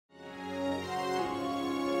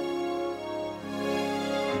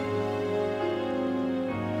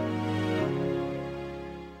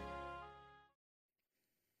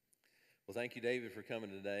Thank you, David, for coming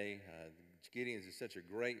today. Gideon's is such a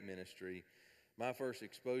great ministry. My first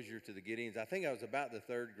exposure to the Gideons, I think I was about the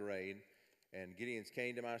third grade, and Gideons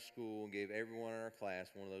came to my school and gave everyone in our class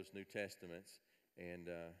one of those New Testaments. And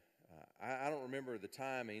I don't remember the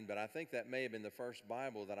timing, but I think that may have been the first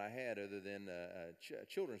Bible that I had other than a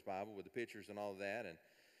children's Bible with the pictures and all of that. And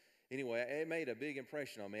anyway, it made a big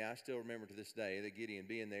impression on me. I still remember to this day that Gideon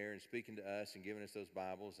being there and speaking to us and giving us those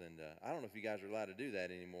Bibles. And I don't know if you guys are allowed to do that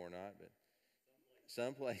anymore or not, but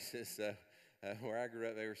some places where I grew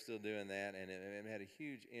up, they were still doing that, and it had a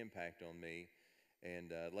huge impact on me.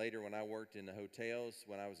 And later, when I worked in the hotels,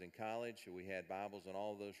 when I was in college, we had Bibles in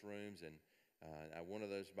all of those rooms, and one of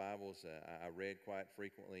those Bibles I read quite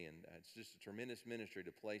frequently, and it's just a tremendous ministry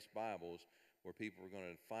to place Bibles where people are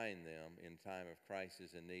going to find them in time of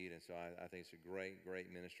crisis and need. And so I think it's a great,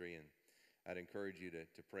 great ministry, and I'd encourage you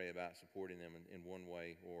to pray about supporting them in one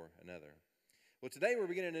way or another. Well, today we're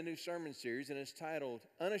beginning a new sermon series, and it's titled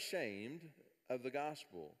Unashamed of the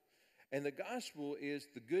Gospel. And the gospel is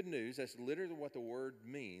the good news. That's literally what the word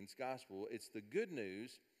means, gospel. It's the good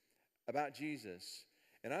news about Jesus.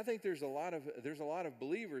 And I think there's a lot of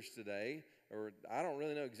believers today, or I don't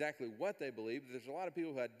really know exactly what they believe, but there's a lot of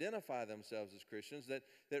people who identify themselves as Christians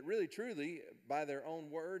that really, truly, by their own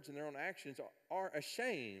words and their own actions, are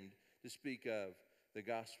ashamed to speak of the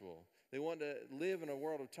gospel. They want to live in a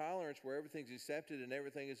world of tolerance where everything's accepted and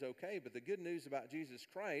everything is okay. But the good news about Jesus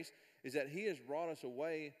Christ is that He has brought us a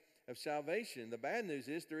way of salvation. The bad news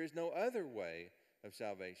is there is no other way of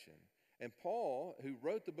salvation. And Paul, who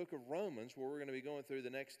wrote the book of Romans, where we're going to be going through the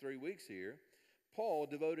next 3 weeks here, Paul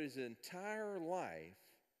devoted his entire life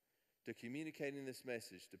to communicating this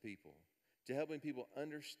message to people, to helping people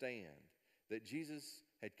understand that Jesus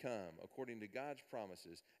had come according to God's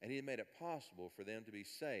promises, and He had made it possible for them to be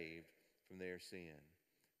saved from their sin.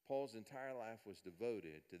 Paul's entire life was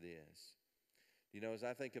devoted to this. You know, as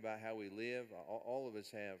I think about how we live, all of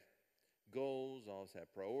us have goals, all of us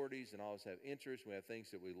have priorities, and all of us have interests. We have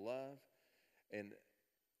things that we love. And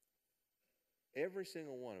every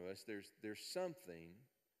single one of us, there's something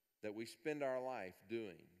that we spend our life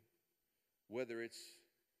doing, whether it's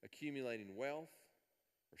accumulating wealth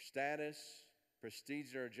or status,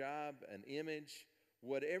 prestige in our job, an image,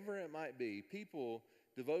 whatever it might be. People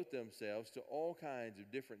devote themselves to all kinds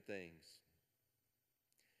of different things.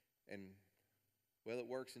 And, well, it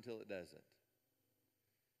works until it doesn't.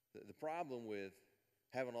 The problem with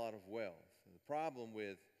having a lot of wealth, the problem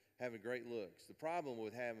with having great looks, the problem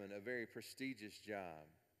with having a very prestigious job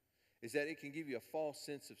is that it can give you a false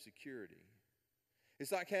sense of security.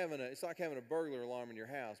 It's like having a burglar alarm in your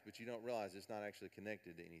house, but you don't realize it's not actually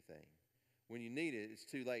connected to anything. When you need it, it's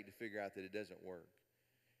too late to figure out that it doesn't work.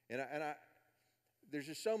 And there's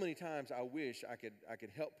just so many times I wish I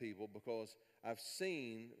could help people because I've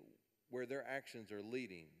seen where their actions are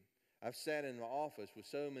leading. I've sat in the office with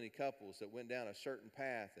so many couples that went down a certain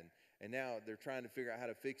path and now they're trying to figure out how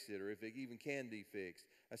to fix it or if it even can be fixed.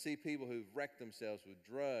 I see people who've wrecked themselves with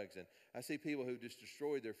drugs, and I see people who just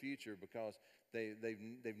destroyed their future because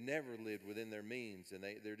they've never lived within their means, and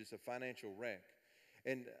they're just a financial wreck.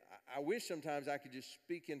 And I wish sometimes I could just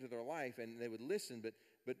speak into their life and they would listen, but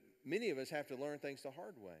many of us have to learn things the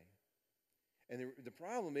hard way. And the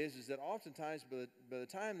problem is that oftentimes by the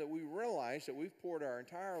time that we realize that we've poured our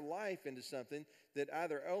entire life into something that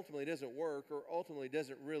either ultimately doesn't work or ultimately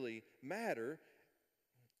doesn't really matter,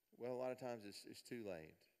 well, a lot of times it's too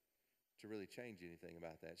late to really change anything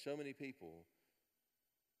about that. So many people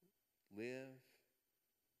live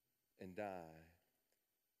and die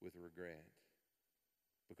with regret.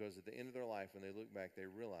 Because at the end of their life, when they look back, they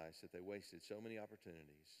realize that they wasted so many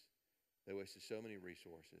opportunities. They wasted so many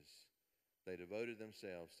resources. They devoted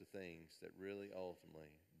themselves to things that really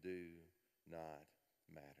ultimately do not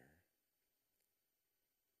matter.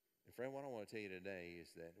 And friend, what I want to tell you today is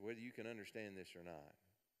that whether you can understand this or not,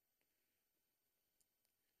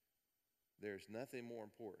 there's nothing more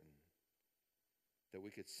important that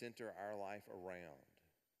we could center our life around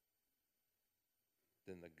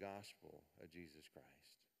than the gospel of Jesus Christ.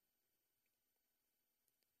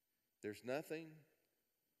 There's nothing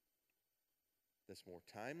that's more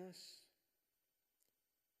timeless,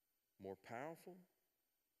 more powerful,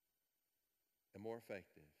 and more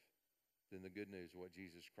effective than the good news of what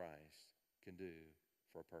Jesus Christ can do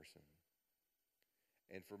for a person.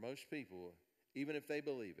 And for most people, even if they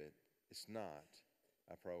believe it, it's not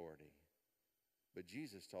a priority. But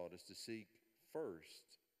Jesus taught us to seek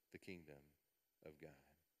first the kingdom of God.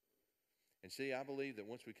 And see, I believe that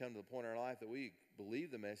once we come to the point in our life that we believe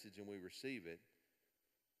the message and we receive it,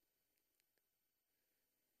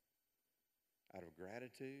 out of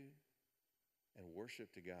gratitude and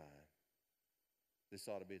worship to God, This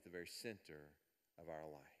ought to be at the very center of our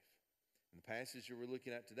life. And the passage that we're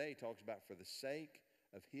looking at today talks about for the sake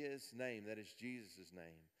of his name, that is Jesus'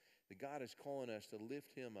 name, that God is calling us to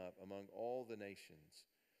lift him up among all the nations.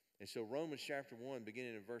 And so Romans chapter 1,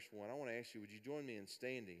 beginning in verse 1, I want to ask you, would you join me in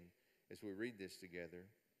standing as we read this together?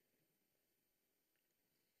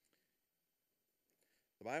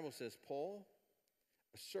 The Bible says, Paul,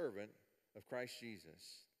 a servant of Christ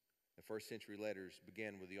Jesus. The first century letters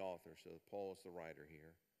began with the author, so Paul is the writer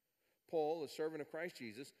here. Paul, a servant of Christ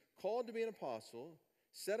Jesus, called to be an apostle,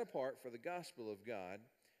 set apart for the gospel of God,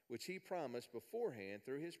 which he promised beforehand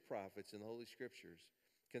through his prophets in the Holy Scriptures,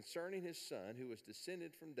 concerning his Son, who was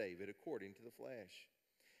descended from David according to the flesh,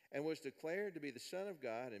 and was declared to be the Son of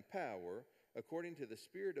God in power, according to the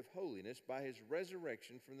Spirit of holiness, by his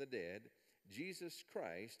resurrection from the dead, Jesus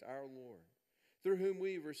Christ our Lord, through whom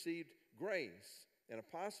we received grace and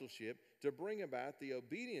apostleship to bring about the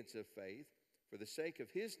obedience of faith for the sake of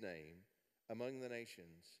his name among the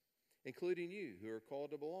nations, including you who are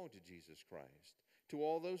called to belong to Jesus Christ. To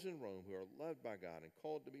all those in Rome who are loved by God and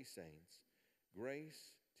called to be saints,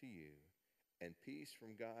 grace to you and peace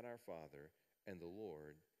from God our Father and the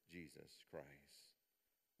Lord Jesus Christ.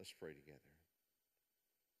 Let's pray together.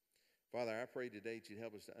 Father, I pray today that you'd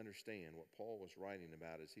help us to understand what Paul was writing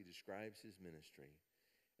about as he describes his ministry.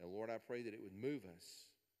 And Lord, I pray that it would move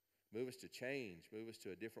us to change, move us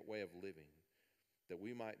to a different way of living, that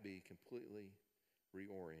we might be completely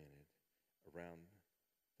reoriented around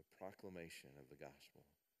the proclamation of the gospel.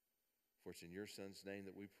 For it's in your Son's name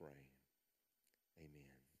that we pray.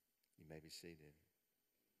 Amen. You may be seated.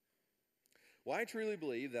 Well, I truly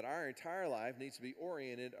believe that our entire life needs to be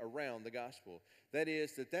oriented around the gospel. That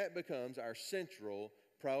is, that becomes our central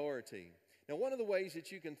priority. Now, one of the ways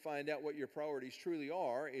that you can find out what your priorities truly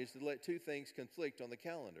are is to let two things conflict on the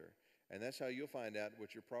calendar. And that's how you'll find out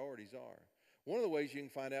what your priorities are. One of the ways you can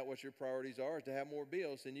find out what your priorities are is to have more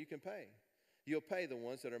bills than you can pay. You'll pay the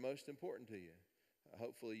ones that are most important to you.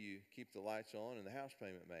 Hopefully you keep the lights on and the house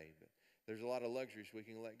payment made. But there's a lot of luxuries we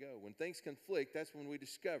can let go. When things conflict, that's when we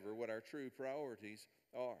discover what our true priorities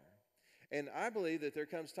are. And I believe that there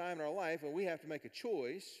comes time in our life when we have to make a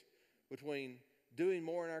choice between doing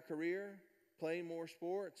more in our career, playing more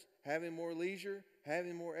sports, having more leisure,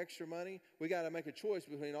 having more extra money. We got to make a choice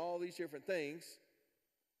between all these different things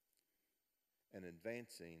and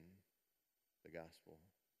advancing the gospel.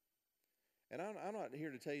 And I'm not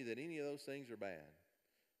here to tell you that any of those things are bad.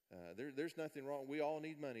 There's nothing wrong. We all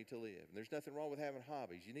need money to live. And there's nothing wrong with having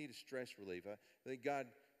hobbies. You need a stress relief. I think God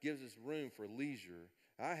gives us room for leisure.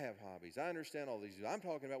 I have hobbies. I understand all these. I'm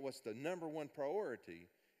talking about what's the number one priority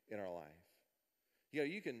in our life. You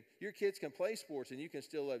know, your kids can play sports and you can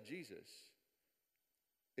still love Jesus.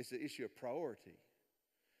 It's the issue of priority.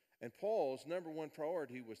 And Paul's number one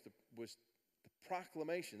priority was the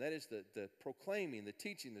proclamation. That is the proclaiming, the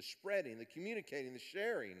teaching, the spreading, the communicating, the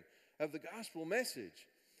sharing of the gospel message.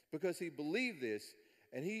 Because he believed this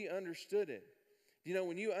and he understood it. You know,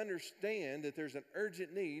 when you understand that there's an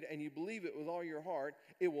urgent need and you believe it with all your heart,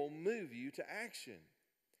 it will move you to action.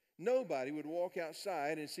 Nobody would walk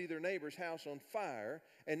outside and see their neighbor's house on fire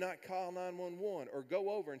and not call 911 or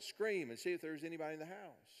go over and scream and see if there's anybody in the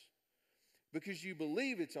house. Because you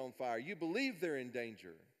believe it's on fire. You believe they're in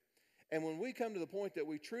danger. And when we come to the point that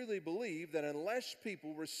we truly believe that unless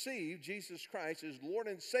people receive Jesus Christ as Lord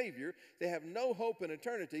and Savior, they have no hope in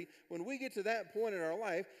eternity, when we get to that point in our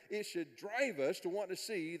life, it should drive us to want to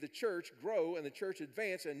see the church grow and the church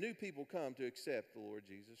advance and new people come to accept the Lord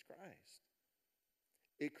Jesus Christ.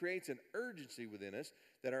 It creates an urgency within us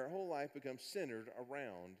that our whole life becomes centered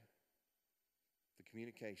around the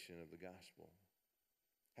communication of the gospel.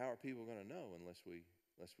 How are people going to know unless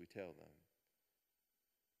we tell them?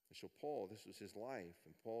 And so Paul, this was his life.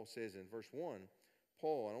 And Paul says in verse 1,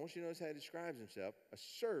 Paul, and I want you to notice how he describes himself, a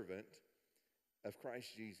servant of Christ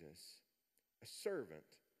Jesus. A servant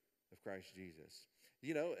of Christ Jesus.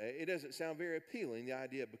 You know, it doesn't sound very appealing, the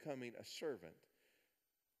idea of becoming a servant.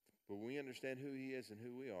 But when we understand who he is and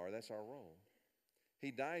who we are, that's our role.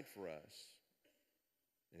 He died for us.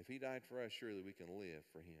 And if he died for us, surely we can live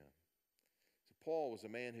for him. So Paul was a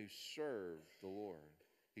man who served the Lord.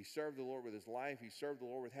 He served the Lord with his life. He served the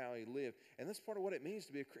Lord with how he lived. And that's part of what it means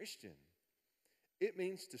to be a Christian. It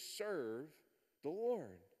means to serve the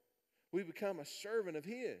Lord. We become a servant of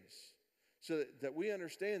his so that we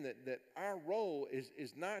understand that our role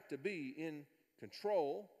is not to be in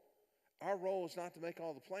control. Our role is not to make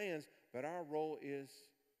all the plans, but our role is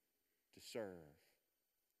to serve.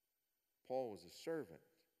 Paul was a servant.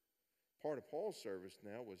 Part of Paul's service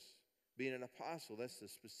now was being an apostle. That's the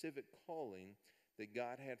specific calling that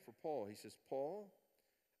God had for Paul. He says, Paul,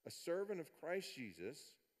 a servant of Christ Jesus,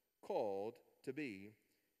 called to be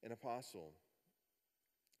an apostle.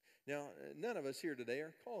 Now, none of us here today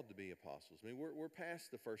are called to be apostles. I mean, we're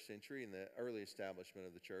past the first century and the early establishment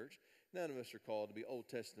of the church. None of us are called to be Old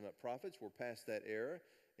Testament prophets. We're past that era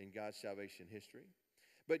in God's salvation history.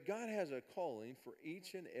 But God has a calling for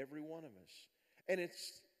each and every one of us. And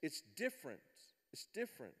it's different. It's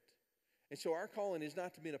different. And so our calling is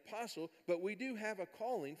not to be an apostle, but we do have a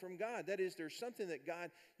calling from God. That is, there's something that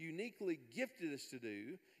God uniquely gifted us to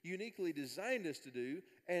do, uniquely designed us to do,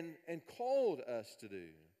 and called us to do.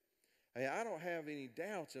 I don't have any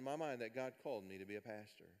doubts in my mind that God called me to be a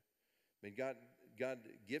pastor. I mean, God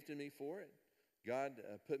gifted me for it. God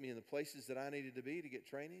put me in the places that I needed to be to get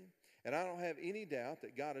training. And I don't have any doubt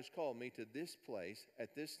that God has called me to this place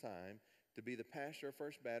at this time to be the pastor of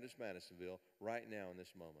First Baptist Madisonville right now in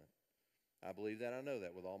this moment. I believe that. I know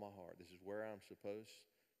that with all my heart. This is where I'm supposed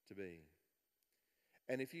to be.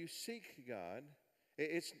 And if you seek God,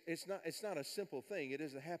 it's not a simple thing. It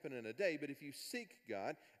doesn't happen in a day. But if you seek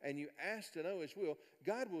God and you ask to know His will,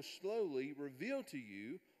 God will slowly reveal to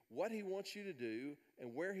you what He wants you to do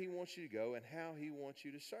and where He wants you to go and how He wants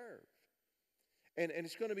you to serve. And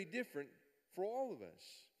it's going to be different for all of us.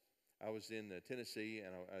 I was in Tennessee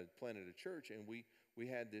and I planted a church, and we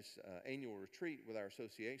had this annual retreat with our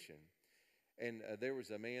association. And there was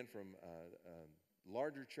a man from a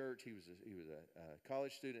larger church. He was a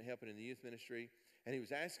college student helping in the youth ministry, and he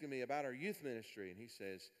was asking me about our youth ministry. And he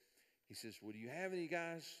says, "Well, do you have any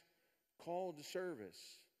guys called to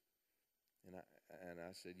service?" And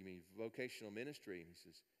I said, "You mean vocational ministry?" And he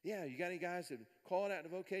says, "Yeah, you got any guys that called out to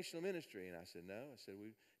vocational ministry?" And I said, "No." I said,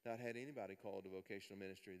 "We've not had anybody called to vocational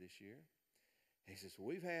ministry this year." He says, "Well,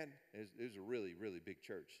 we've had," it was a really, really big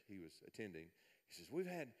church he was attending. He says, we've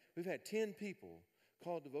had 10 people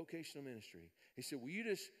called to vocational ministry." He said, "Well, you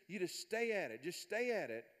just stay at it. Just stay at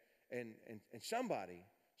it, and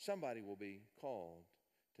somebody will be called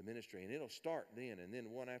to ministry, and it'll start then, and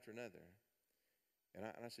then one after another." And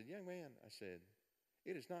I said, "Young man," I said,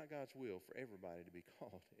 "it is not God's will for everybody to be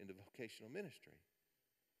called into vocational ministry.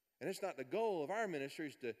 And it's not the goal of our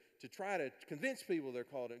ministries to try to convince people they're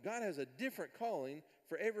called. God has a different calling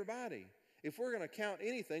for everybody. If we're going to count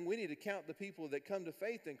anything, we need to count the people that come to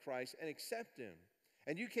faith in Christ and accept Him.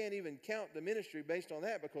 And you can't even count the ministry based on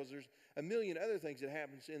that, because there's a million other things that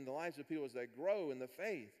happens in the lives of people as they grow in the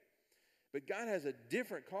faith. But God has a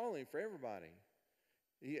different calling for everybody.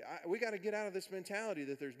 We got to get out of this mentality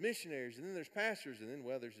that there's missionaries and then there's pastors and then,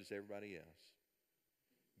 well, there's just everybody else.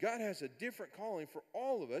 God has a different calling for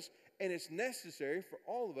all of us, and it's necessary for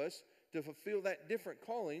all of us to fulfill that different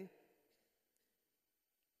calling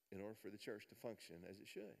in order for the church to function as it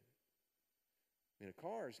should. I mean, a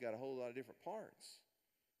car's got a whole lot of different parts,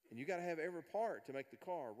 and you got to have every part to make the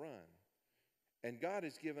car run. And God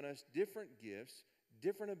has given us different gifts,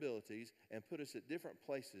 different abilities, and put us at different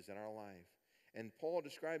places in our life. And Paul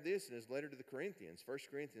described this in his letter to the Corinthians, 1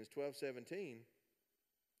 Corinthians 12:17.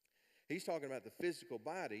 He's talking about the physical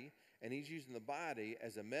body, and he's using the body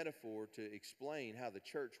as a metaphor to explain how the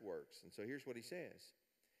church works. And so here's what he says.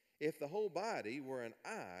 If the whole body were an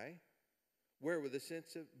eye, where would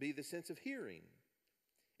be the sense of hearing?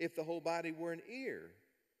 If the whole body were an ear,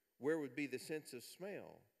 where would be the sense of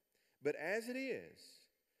smell? But as it is,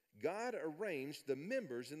 God arranged the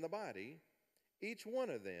members in the body, each one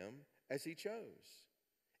of them as He chose.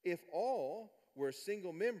 If all were a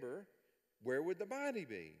single member, where would the body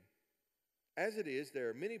be? As it is, there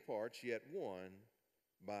are many parts, yet one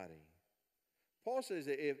body. Paul says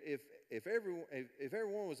that if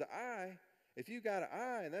everyone was an eye, if you got an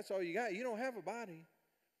eye and that's all you got, you don't have a body.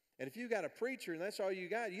 And if you got a preacher and that's all you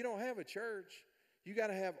got, you don't have a church. You got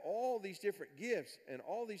to have all these different gifts and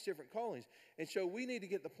all these different callings. And so we need to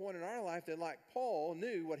get the point in our life that, like Paul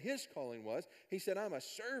knew what his calling was, he said, "I'm a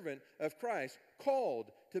servant of Christ,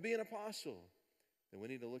 called to be an apostle." And we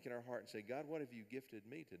need to look in our heart and say, "God, what have you gifted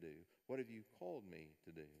me to do? What have you called me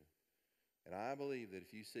to do?" And I believe that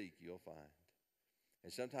if you seek, you'll find.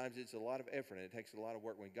 And sometimes it's a lot of effort and it takes a lot of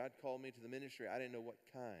work. When God called me to the ministry, I didn't know what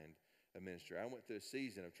kind of ministry. I went through a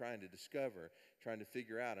season of trying to discover, trying to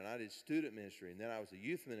figure out. And I did student ministry, and then I was a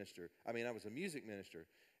youth minister. I was a music minister.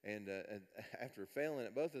 And after failing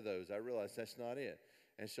at both of those, I realized that's not it.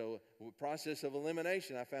 And so, with the process of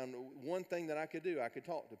elimination, I found one thing that I could do. I could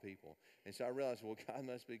talk to people. And so I realized, well, God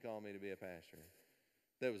must be calling me to be a pastor.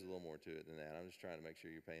 There was a little more to it than that. I'm just trying to make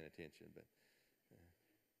sure you're paying attention. But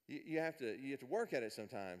you have to work at it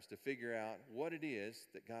sometimes to figure out what it is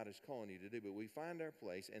that God is calling you to do. But we find our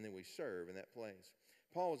place, and then we serve in that place.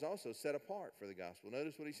 Paul was also set apart for the gospel.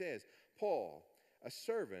 Notice what he says. Paul, a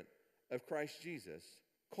servant of Christ Jesus,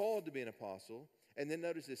 called to be an apostle, And then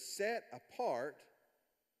notice this, set apart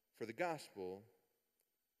for the gospel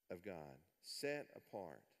of God. Set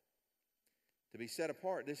apart. To be set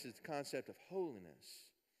apart, this is the concept of holiness.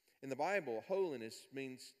 In the Bible, holiness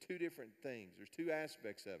means two different things. There's two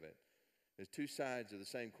aspects of it. There's two sides of the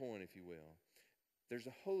same coin, if you will. There's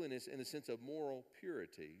a holiness in the sense of moral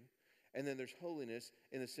purity, and then there's holiness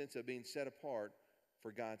in the sense of being set apart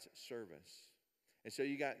for God's service. And so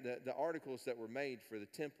you got the articles that were made for the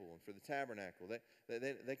temple and for the tabernacle.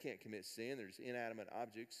 They can't commit sin. They're just inanimate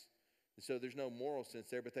objects. And so there's no moral sense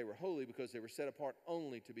there, but they were holy because they were set apart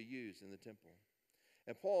only to be used in the temple.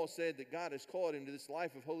 And Paul said that God has called him to this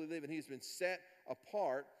life of holy living. He's been set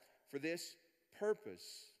apart for this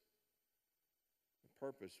purpose. The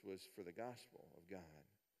purpose was for the gospel of God.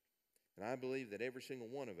 And I believe that every single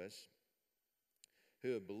one of us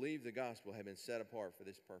who have believed the gospel have been set apart for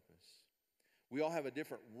this purpose. We all have a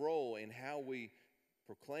different role in how we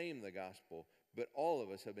proclaim the gospel, but all of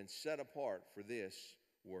us have been set apart for this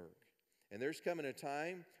work. And there's coming a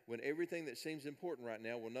time when everything that seems important right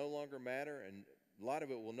now will no longer matter, and a lot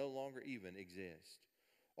of it will no longer even exist.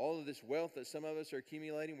 All of this wealth that some of us are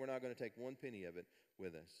accumulating, we're not going to take one penny of it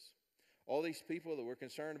with us. All these people that we're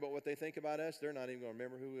concerned about what they think about us, they're not even going to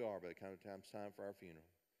remember who we are by the time it's time for our funeral.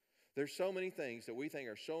 There's so many things that we think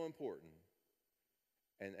are so important,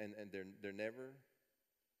 and they're never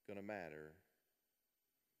going to matter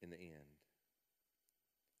in the end.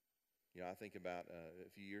 You know, I think about a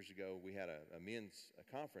few years ago, we had a men's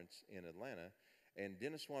conference in Atlanta, and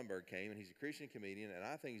Dennis Swanberg came, and he's a Christian comedian, and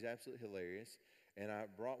I think he's absolutely hilarious. And I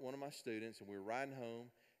brought one of my students, and we were riding home,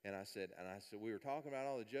 and I said, we were talking about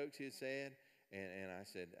all the jokes he had said, and I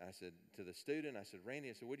said to the student, I said, Randy,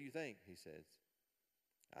 I said, what do you think? He says,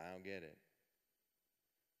 I don't get it.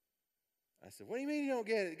 I said, what do you mean you don't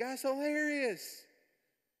get it? The guy's hilarious.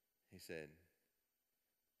 He said,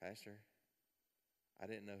 Pastor, I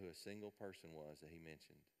didn't know who a single person was that he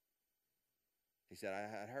mentioned. He said,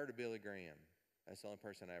 I'd heard of Billy Graham. That's the only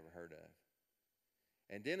person I ever heard of.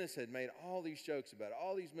 And Dennis had made all these jokes about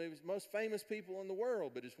all these movies, most famous people in the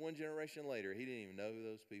world, but just one generation later, he didn't even know who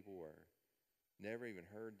those people were. Never even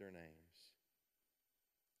heard their names.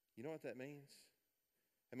 You know what that means?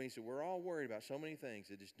 That means that we're all worried about so many things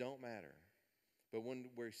that just don't matter. But when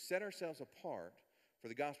we set ourselves apart for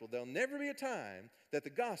the gospel, there'll never be a time that the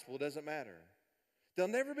gospel doesn't matter.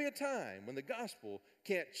 There'll never be a time when the gospel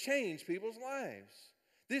can't change people's lives.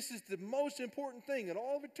 This is the most important thing in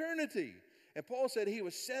all of eternity. And Paul said he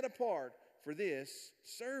was set apart for this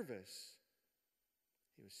service.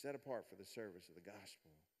 He was set apart for the service of the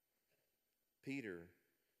gospel. Peter,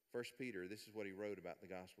 1 Peter, this is what he wrote about the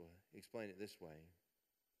gospel. He explained it this way.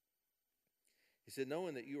 He said,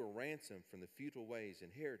 knowing that you are ransomed from the futile ways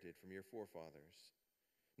inherited from your forefathers,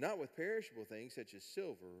 not with perishable things such as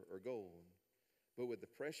silver or gold, but with the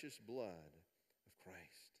precious blood of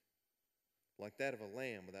Christ, like that of a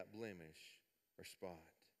lamb without blemish or spot.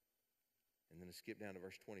 And then I skip down to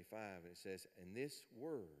verse 25, and it says, and this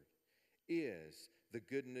word is the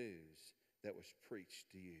good news that was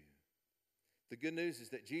preached to you. The good news is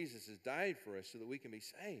that Jesus has died for us so that we can be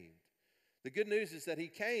saved. The good news is that he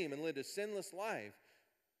came and lived a sinless life,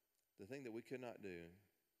 the thing that we could not do,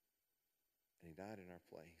 and he died in our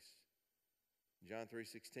place. John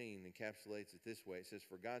 3:16 encapsulates it this way. It says,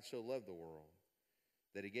 for God so loved the world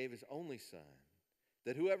that he gave his only Son,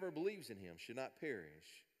 that whoever believes in him should not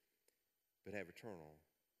perish, but have eternal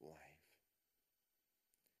life.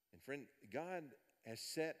 And friend, God has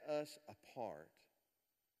set us apart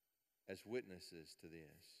as witnesses to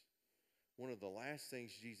this. One of the last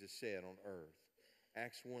things Jesus said on earth,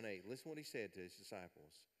 Acts 1:8, listen to what he said to his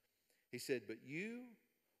disciples. He said, but you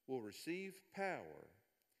will receive power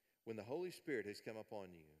when the Holy Spirit has come upon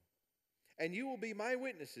you. And you will be my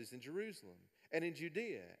witnesses in Jerusalem and in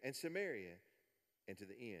Judea and Samaria and to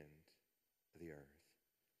the end of the earth.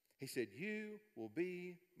 He said, you will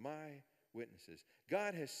be my witnesses.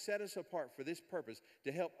 God has set us apart for this purpose,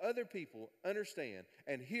 to help other people understand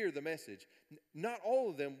and hear the message. Not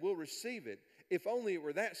all of them will receive it. If only it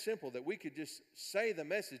were that simple that we could just say the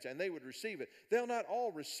message and they would receive it. They'll not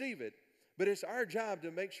all receive it, but it's our job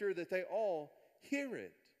to make sure that they all hear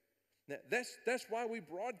it. Now, that's why we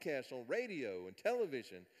broadcast on radio and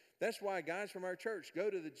television. That's why guys from our church go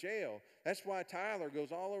to the jail. That's why Tyler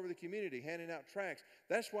goes all over the community handing out tracts.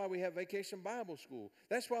 That's why we have Vacation Bible School.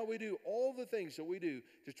 That's why we do all the things that we do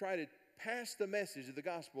to try to pass the message of the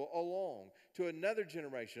gospel along to another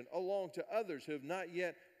generation, along to others who have not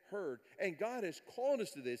yet heard. And God has called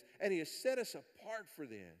us to this, and he has set us apart for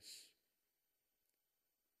this.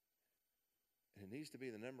 And it needs to be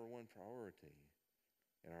the number one priority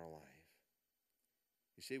in our life.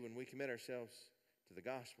 You see, when we commit ourselves to the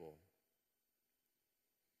gospel,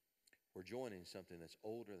 we're joining something that's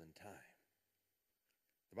older than time.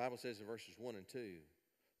 The Bible says in verses 1 and 2,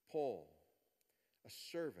 Paul, a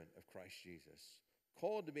servant of Christ Jesus,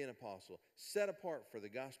 called to be an apostle, set apart for the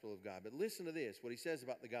gospel of God. But listen to this, what he says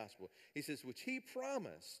about the gospel. He says, which he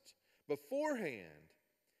promised beforehand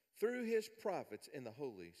through his prophets in the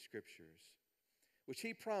Holy Scriptures. Which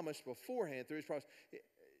he promised beforehand through his prophets.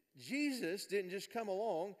 Jesus didn't just come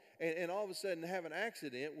along and all of a sudden have an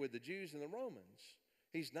accident with the Jews and the Romans.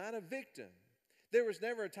 He's not a victim. There was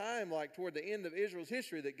never a time like toward the end of Israel's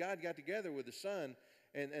history that God got together with the Son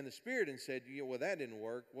and the Spirit and said, well, that didn't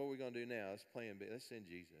work. What are we going to do now? Let's plan B. Let's send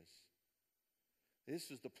Jesus. This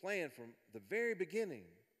was the plan from the very beginning.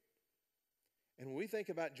 And when we think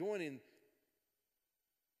about joining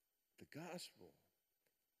the gospel,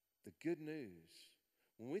 the good news,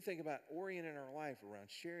 when we think about orienting our life around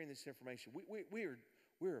sharing this information,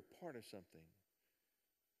 we're a part of something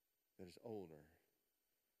that is older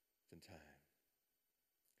than time.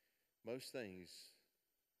 Most things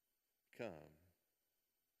come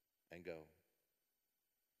and go.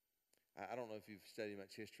 I don't know if you've studied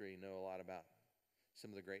much history and know a lot about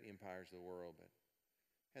some of the great empires of the world,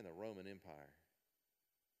 and the Roman Empire.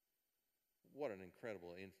 What an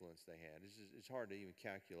incredible influence they had. It's hard to even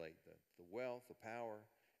calculate the wealth, the power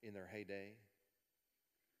in their heyday.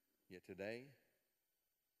 Yet today,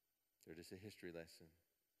 they're just a history lesson.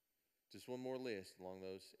 Just one more list along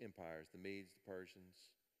those empires, the Medes, the Persians,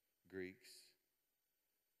 Greeks.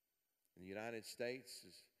 In the United States,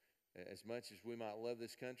 as much as we might love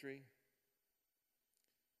this country,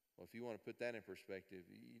 well, if you want to put that in perspective,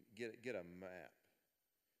 you get a map.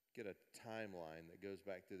 Get a timeline that goes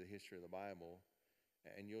back through the history of the Bible,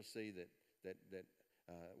 and you'll see that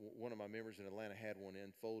one of my members in Atlanta had one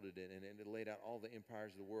unfolded, and it laid out all the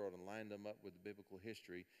empires of the world and lined them up with the biblical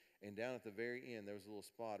history. And down at the very end, there was a little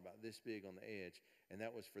spot about this big on the edge, and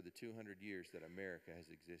that was for the 200 years that America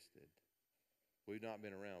has existed. We've not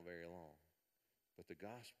been around very long, but the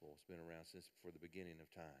gospel has been around since before the beginning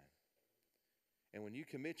of time. And when you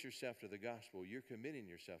commit yourself to the gospel, you're committing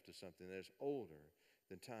yourself to something that is older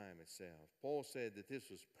than time itself. Paul said that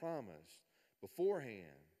this was promised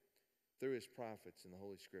beforehand through his prophets in the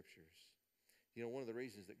Holy Scriptures. You know, one of the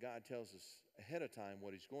reasons that God tells us ahead of time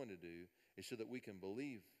what he's going to do is so that we can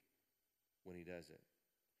believe when he does it.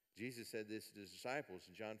 Jesus said this to his disciples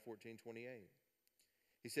in John 14:28.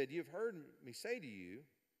 He said, "You've heard me say to you,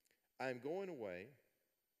 I am going away,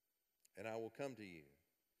 and I will come to you.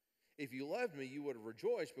 If you loved me, you would have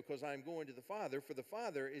rejoiced because I am going to the Father, for the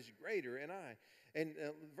Father is greater than I." And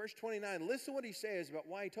verse 29, listen to what he says about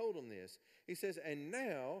why he told them this. He says, "And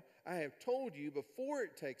now I have told you before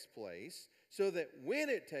it takes place, so that when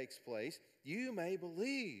it takes place, you may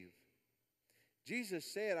believe."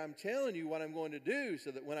 Jesus said, "I'm telling you what I'm going to do,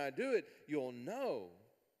 so that when I do it, you'll know."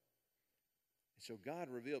 And so God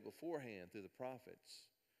revealed beforehand through the prophets.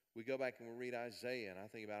 We go back and we read Isaiah, and I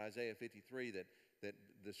think about Isaiah 53 that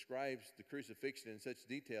describes the crucifixion in such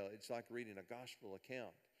detail. It's like reading a gospel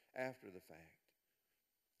account after the fact.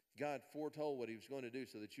 God foretold what he was going to do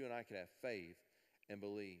so that you and I could have faith and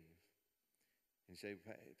believe. And you say,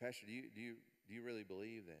 "Pastor, do you really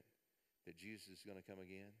believe that Jesus is going to come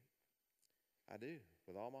again?" I do,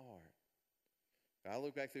 with all my heart. I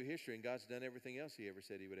look back through history, and God's done everything else he ever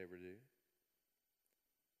said he would ever do.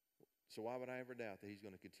 So why would I ever doubt that he's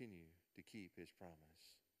going to continue to keep his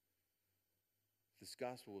promise? This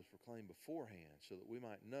gospel was proclaimed beforehand so that we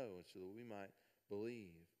might know and so that we might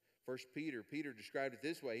believe. Peter described it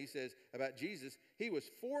this way. He says about Jesus, "He was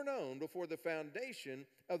foreknown before the foundation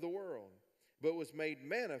of the world, but was made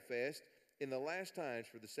manifest in the last times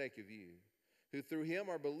for the sake of you, who through him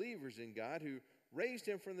are believers in God, who raised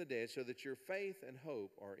him from the dead, so that your faith and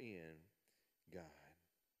hope are in God."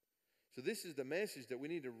 So this is the message that we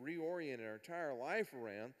need to reorient our entire life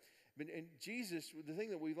around. And Jesus, the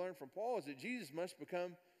thing that we learned from Paul is that Jesus must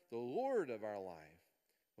become the Lord of our life.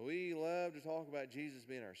 We love to talk about Jesus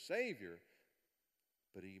being our Savior,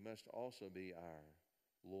 but he must also be our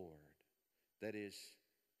Lord. That is,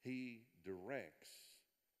 he directs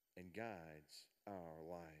and guides our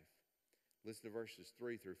life. Listen to verses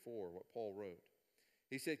 3 through 4, what Paul wrote.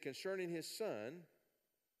 He said, "Concerning his Son,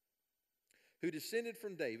 who descended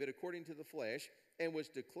from David according to the flesh, and was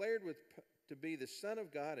declared to be the Son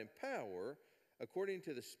of God in power, according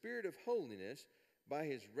to the Spirit of holiness, by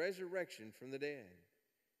his resurrection from the dead,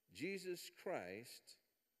 Jesus Christ,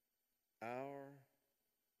 our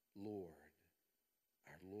Lord."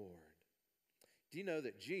 Our Lord. Do you know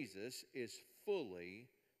that Jesus is fully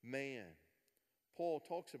man? Paul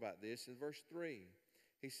talks about this in verse 3.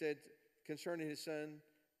 He said concerning his Son,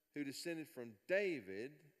 who descended from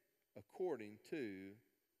David according to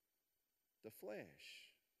the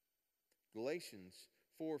flesh. Galatians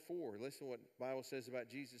 4:4. Listen to what the Bible says about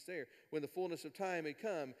Jesus there. When the fullness of time had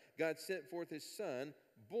come, God sent forth his Son,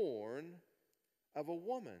 born of a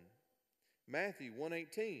woman. Matthew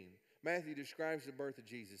 1:18. Matthew describes the birth of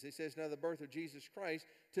Jesus. He says, now the birth of Jesus Christ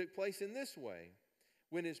took place in this way.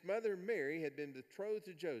 When his mother Mary had been betrothed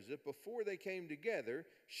to Joseph, before they came together,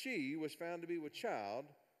 she was found to be with child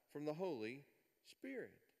from the Holy Spirit.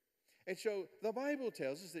 And so the Bible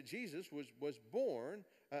tells us that Jesus was born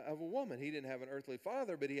of a woman. He didn't have an earthly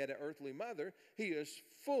father, but he had an earthly mother. He is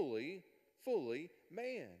fully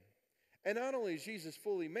man. And not only is Jesus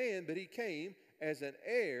fully man, but he came as an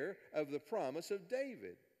heir of the promise of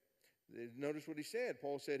David. Notice what he said.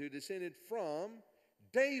 Paul said, who descended from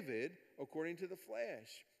David according to the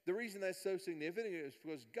flesh. The reason that's so significant is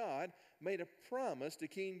because God made a promise to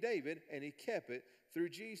King David, and he kept it through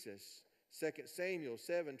Jesus. 2 Samuel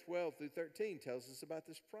 7:12 through 13 tells us about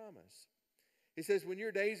this promise. He says, when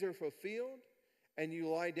your days are fulfilled and you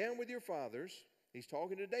lie down with your fathers, he's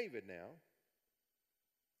talking to David now,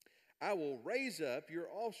 I will raise up your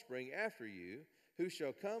offspring after you, who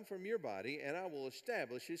shall come from your body, and I will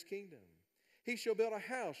establish his kingdom. He shall build a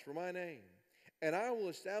house for my name, and I will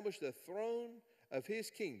establish the throne of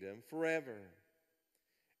his kingdom forever.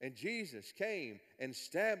 And Jesus came and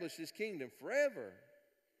established his kingdom forever.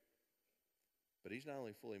 But he's not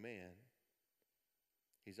only fully man,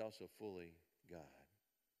 he's also fully God.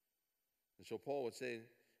 And so Paul would say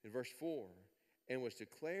in verse 4, and was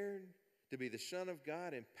declared to be the Son of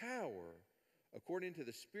God in power, according to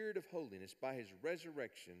the Spirit of holiness, by his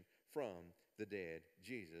resurrection from the dead,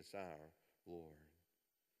 Jesus our Lord.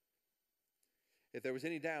 If there was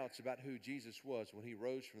any doubts about who Jesus was when he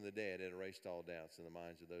rose from the dead, it erased all doubts in the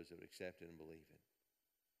minds of those that would accept it and believe it.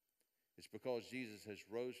 It's because Jesus has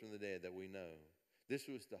rose from the dead that we know. This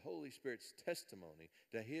was the Holy Spirit's testimony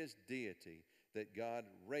to his deity, that God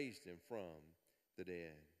raised him from the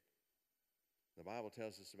dead. The Bible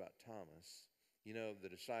tells us about Thomas. You know, the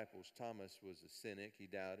disciples, Thomas was a cynic. He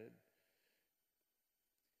doubted.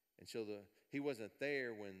 And so he wasn't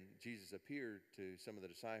there when Jesus appeared to some of the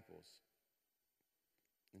disciples.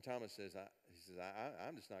 And Thomas says,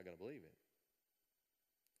 I'm just not going to believe it.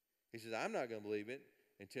 He says, I'm not going to believe it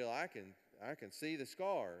until I can see the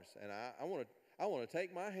scars. And I want to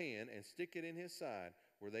take my hand and stick it in his side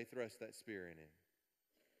where they thrust that spear in him.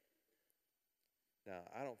 Now,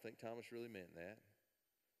 I don't think Thomas really meant that.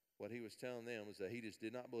 What he was telling them was that he just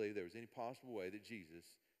did not believe there was any possible way that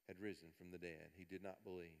Jesus had risen from the dead. He did not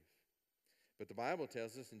believe. But the Bible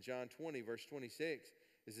tells us in John 20, verse 26,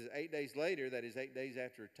 it says 8 days later, that is 8 days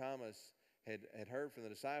after Thomas had heard from the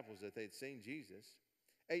disciples that they'd seen Jesus.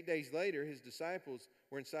 8 days later, his disciples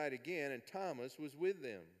were inside again, and Thomas was with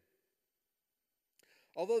them.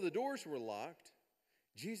 Although the doors were locked,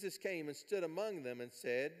 Jesus came and stood among them and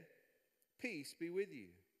said, peace be with you.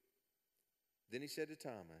 Then he said to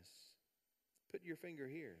Thomas, put your finger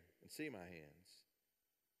here and see my hands,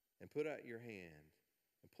 and put out your hand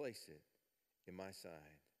and place it in my side.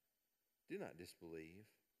 Do not disbelieve,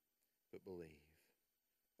 but believe.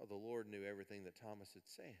 Oh, the Lord knew everything that Thomas had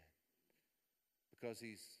said because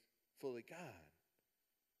he's fully God.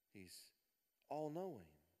 He's all-knowing.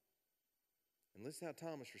 And listen how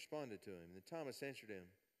Thomas responded to him. And Thomas answered him,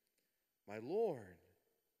 my Lord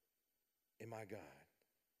and my God.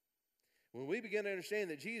 When we begin to understand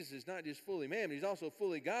that Jesus is not just fully man, but he's also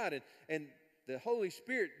fully God, and the Holy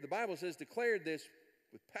Spirit, the Bible says, declared this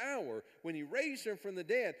with power when he raised him from the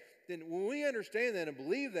dead, then when we understand that and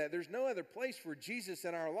believe that, there's no other place for Jesus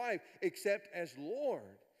in our life except as Lord.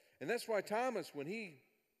 And that's why Thomas, when he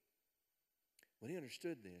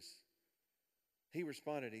understood this, he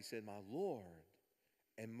responded, he said, my Lord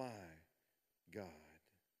and my God.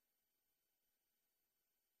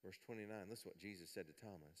 Verse 29, listen to what Jesus said to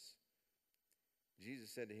Thomas.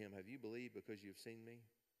 Jesus said to him, have you believed because you've seen me?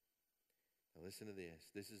 Now listen to this.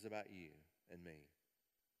 This is about you and me.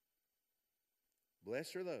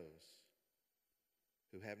 Blessed are those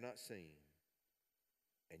who have not seen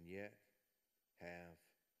and yet have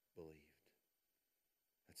believed.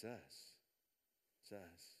 That's us. It's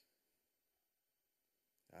us.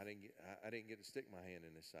 I didn't get to stick my hand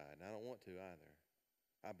in his side, and I don't want to either.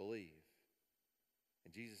 I believe.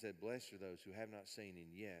 And Jesus said, blessed are those who have not seen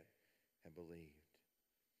and yet have believed.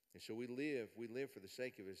 And so we live for the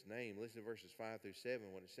sake of his name. Listen to verses 5 through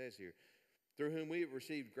 7, what it says here. Through whom we have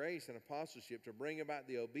received grace and apostleship to bring about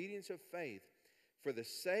the obedience of faith for the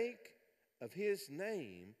sake of his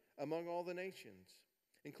name among all the nations,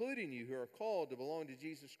 including you who are called to belong to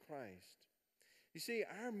Jesus Christ. You see,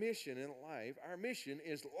 our mission in life, our mission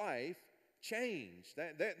is life change.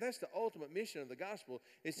 That's the ultimate mission of the gospel,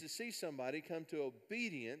 is to see somebody come to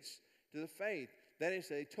obedience to the faith. That is,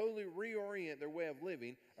 they totally reorient their way of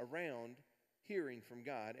living around hearing from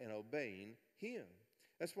God and obeying Him.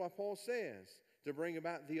 That's why Paul says to bring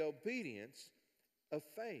about the obedience of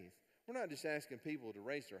faith. We're not just asking people to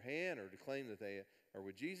raise their hand or to claim that they are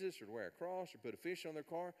with Jesus or to wear a cross or put a fish on their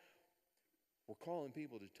car. We're calling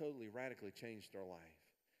people to totally radically change their life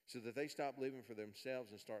so that they stop living for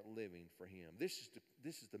themselves and start living for Him. This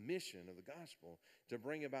is the mission of the gospel, to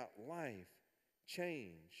bring about life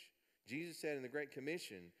change. Jesus said in the Great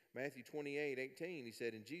Commission, Matthew 28:18, He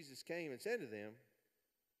said, and Jesus came and said to them,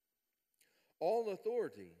 all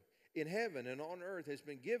authority in heaven and on earth has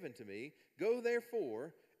been given to me. Go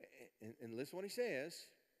therefore, and listen to what He says,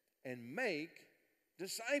 and make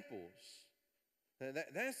disciples. Now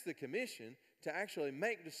that's the commission, to actually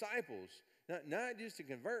make disciples. Not just to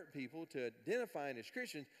convert people to identifying as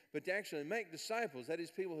Christians, but to actually make disciples. That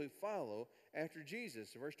is, people who follow after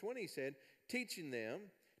Jesus. In verse 20 He said, teaching them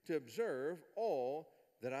to observe all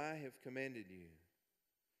that I have commanded you.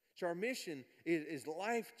 So our mission is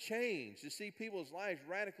life change, to see people's lives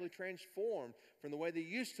radically transformed from the way they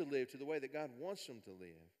used to live to the way that God wants them to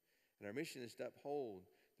live. And our mission is to uphold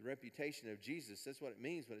the reputation of Jesus. That's what it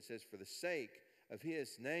means when it says, for the sake of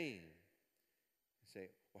His name. You say,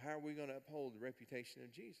 well, how are we going to uphold the reputation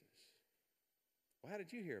of Jesus? Well, how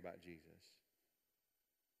did you hear about Jesus?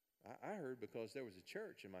 I heard because there was a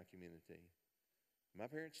church in my community. My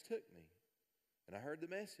parents took me, and I heard the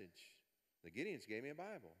message. The Gideons gave me a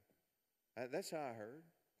Bible. That's how I heard.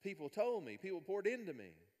 People told me. People poured into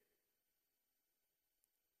me.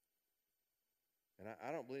 And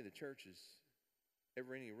I don't believe the church is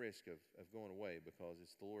ever any risk of going away, because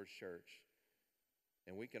it's the Lord's church.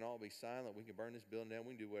 And we can all be silent. We can burn this building down.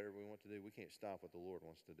 We can do whatever we want to do. We can't stop what the Lord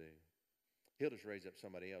wants to do. He'll just raise up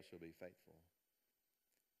somebody else who'll be faithful.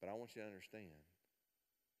 But I want you to understand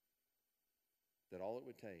that all it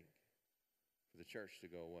would take for the church to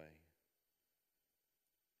go away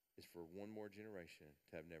is for one more generation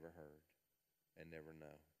to have never heard and never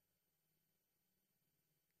know.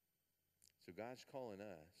 So God's calling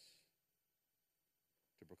us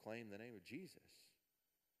to proclaim the name of Jesus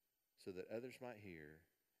so that others might hear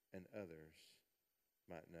and others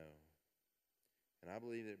might know. And I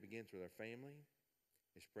believe that it begins with our family.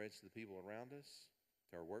 It spreads to the people around us,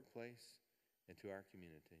 to our workplace, and to our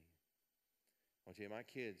community. I'll tell you, my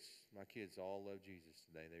kids all love Jesus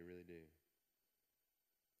today. They really do.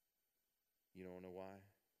 You don't know why?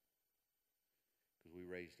 Because we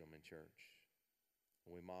raised them in church.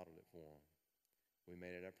 And we modeled it for them. We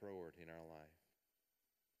made it a priority in our life.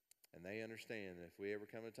 And they understand that if we ever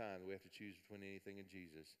come a time that we have to choose between anything and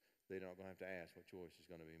Jesus, they're not going to have to ask what choice is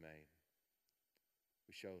going to be made.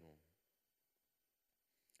 We showed them.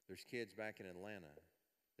 There's kids back in Atlanta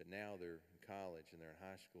that now they're in college and they're in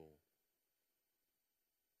high school.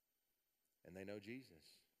 And they know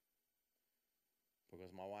Jesus.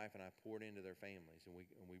 Because my wife and I poured into their families, and we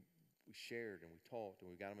shared and we talked, and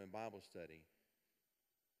we got them in Bible study.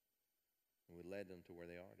 And we led them to where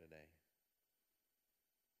they are today.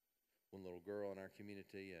 One little girl in our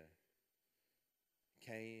community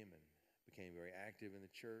came and became very active in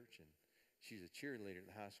the church, and she's a cheerleader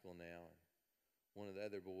at the high school now. And one of the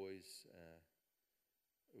other boys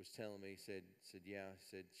was telling me, said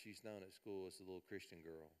she's known at school as the little Christian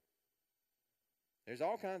girl. There's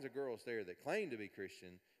all kinds of girls there that claim to be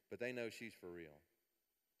Christian, but they know she's for real.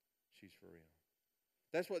 She's for real.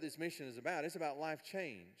 That's what this mission is about. It's about life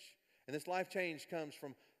change. And this life change comes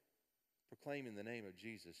from proclaiming the name of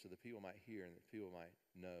Jesus so that people might hear and that people might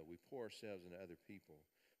know. We pour ourselves into other people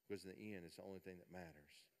because in the end, it's the only thing that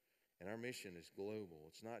matters. And our mission is global.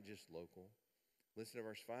 It's not just local. Listen to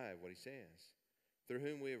verse 5, what he says. Through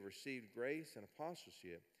whom we have received grace and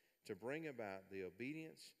apostleship to bring about the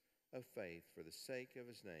obedience of faith for the sake of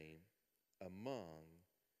His name among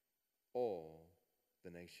all the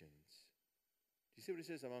nations. Do you see what it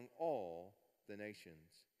says? Among all the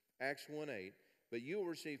nations. Acts 1:8. But you will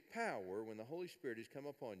receive power when the Holy Spirit has come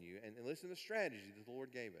upon you. And listen to the strategy that the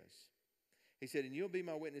Lord gave us. He said, and you'll be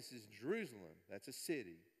my witnesses in Jerusalem. That's a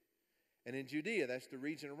city. And in Judea, that's the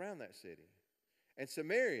region around that city. And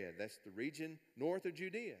Samaria, that's the region north of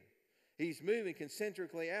Judea. He's moving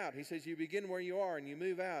concentrically out. He says you begin where you are and you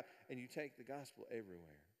move out and you take the gospel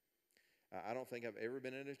everywhere. I don't think I've ever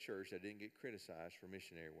been in a church that didn't get criticized for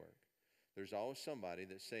missionary work. There's always somebody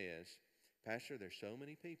that says, Pastor, there's so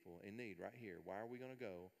many people in need right here. Why are we going to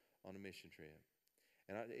go on a mission trip?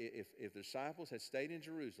 And if the disciples had stayed in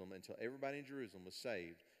Jerusalem until everybody in Jerusalem was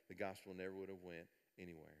saved, the gospel never would have went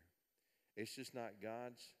anywhere. It's just not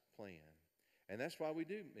God's plan. And that's why we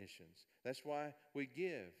do missions. That's why we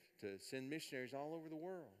give to send missionaries all over the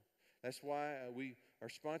world. That's why we are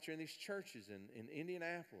sponsoring these churches in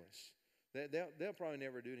Indianapolis. They'll probably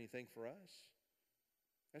never do anything for us.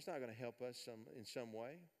 That's not going to help us in some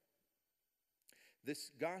way.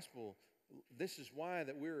 This gospel, this is why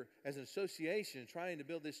that we're, as an association, trying to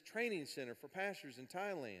build this training center for pastors in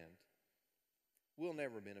Thailand. We'll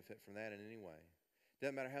never benefit from that in any way.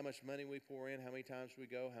 Doesn't matter how much money we pour in, how many times we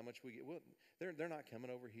go, how much we get. Well, they're not coming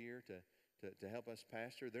over here to help us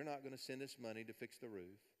pastor. They're not going to send us money to fix the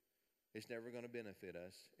roof. It's never going to benefit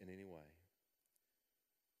us in any way.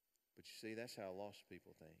 But you see, that's how lost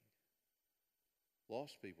people think.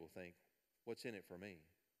 Lost people think, what's in it for me?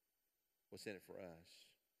 What's in it for us?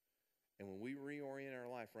 And when we reorient our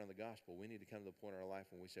life around the gospel, we need to come to the point in our life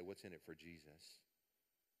when we say, what's in it for Jesus?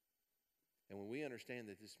 And when we understand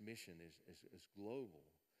that this mission is global,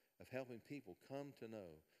 of helping people come to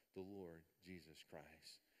know the Lord Jesus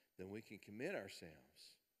Christ, then we can commit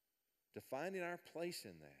ourselves to finding our place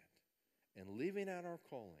in that and living out our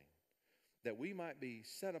calling, that we might be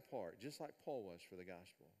set apart, just like Paul was for the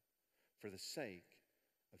gospel, for the sake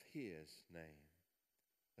of his name.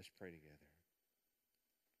 Let's pray together.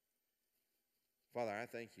 Father, I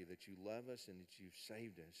thank you that you love us and that you've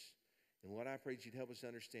saved us. And Lord, I pray that you'd help us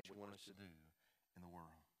understand what you want us to do in the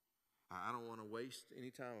world. I don't want to waste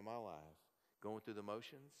any time in my life going through the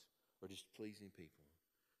motions or just pleasing people.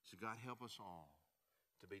 So God, help us all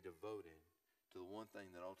to be devoted to the one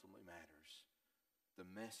thing that ultimately matters, the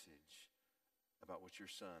message about what your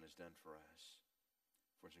Son has done for us.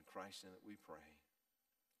 For it's in Christ's name that we pray.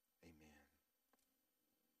 Amen.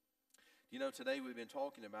 You know, today we've been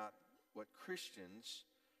talking about what Christians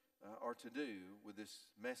are to do with this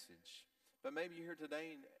message. But maybe you're here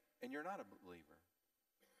today and you're not a believer.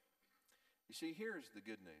 You see, here's the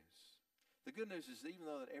good news. The good news is that even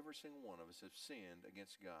though that every single one of us have sinned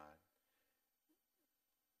against God,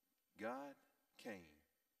 God came.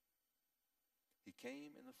 He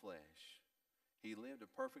came in the flesh. He lived a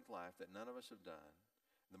perfect life that none of us have done.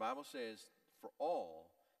 The Bible says, for all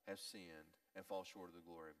have sinned and fall short of the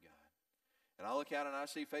glory of God. And I look out and I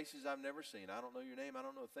see faces I've never seen. I don't know your name. I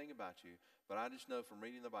don't know a thing about you. But I just know from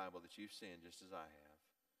reading the Bible that you've sinned just as I have.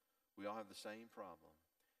 We all have the same problem.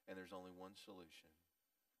 And there's only one solution.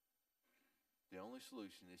 The only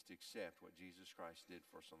solution is to accept what Jesus Christ did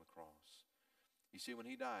for us on the cross. You see, when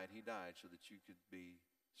he died so that you could be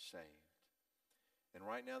saved. And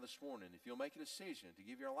right now this morning, if you'll make a decision to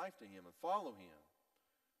give your life to him and follow him,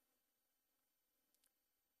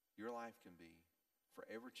 your life can be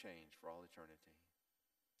forever changed for all eternity.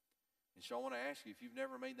 And so I want to ask you, if you've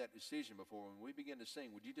never made that decision before, when we begin to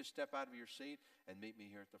sing, would you just step out of your seat and meet me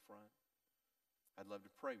here at the front? I'd love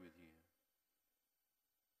to pray with you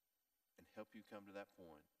and help you come to that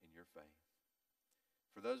point in your faith.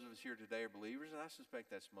 For those of us here today are believers, and I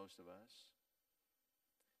suspect that's most of us.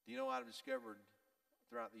 Do you know what I've discovered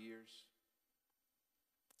throughout the years?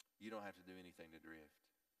 You don't have to do anything to drift.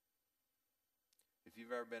 If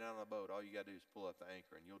you've ever been out on a boat, all you got to do is pull up the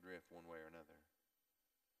anchor and you'll drift one way or another.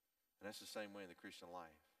 And that's the same way in the Christian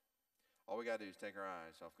life. All we got to do is take our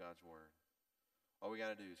eyes off God's word. All we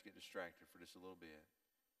got to do is get distracted for just a little bit,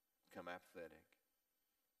 become apathetic,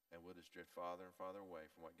 and we'll just drift farther and farther away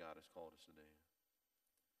from what God has called us to do.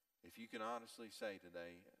 If you can honestly say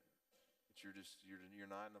today that you're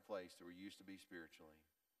not in a place where you used to be spiritually,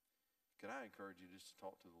 could I encourage you just to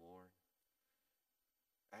talk to the Lord?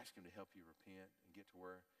 Ask him to help you repent and get to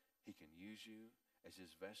where he can use you as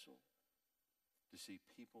his vessel to see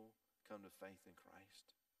people come to faith in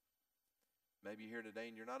Christ. Maybe you're here today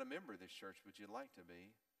and you're not a member of this church, but you'd like to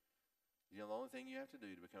be. You know, the only thing you have to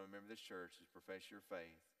do to become a member of this church is profess your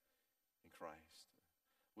faith in Christ.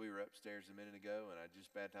 We were upstairs a minute ago, and I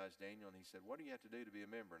just baptized Daniel, and he said, what do you have to do to be a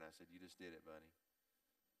member? And I said, you just did it, buddy.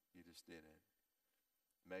 You just did it.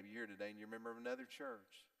 Maybe you're here today and you're a member of another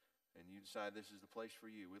church, and you decide this is the place for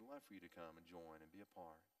you. We'd love for you to come and join and be a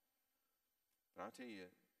part. But I'll tell you,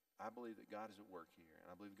 I believe that God is at work here, and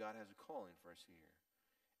I believe God has a calling for us here,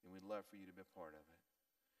 and we'd love for you to be a part of it.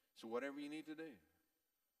 So whatever you need to do,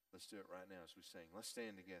 let's do it right now as we sing. Let's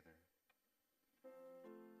stand together.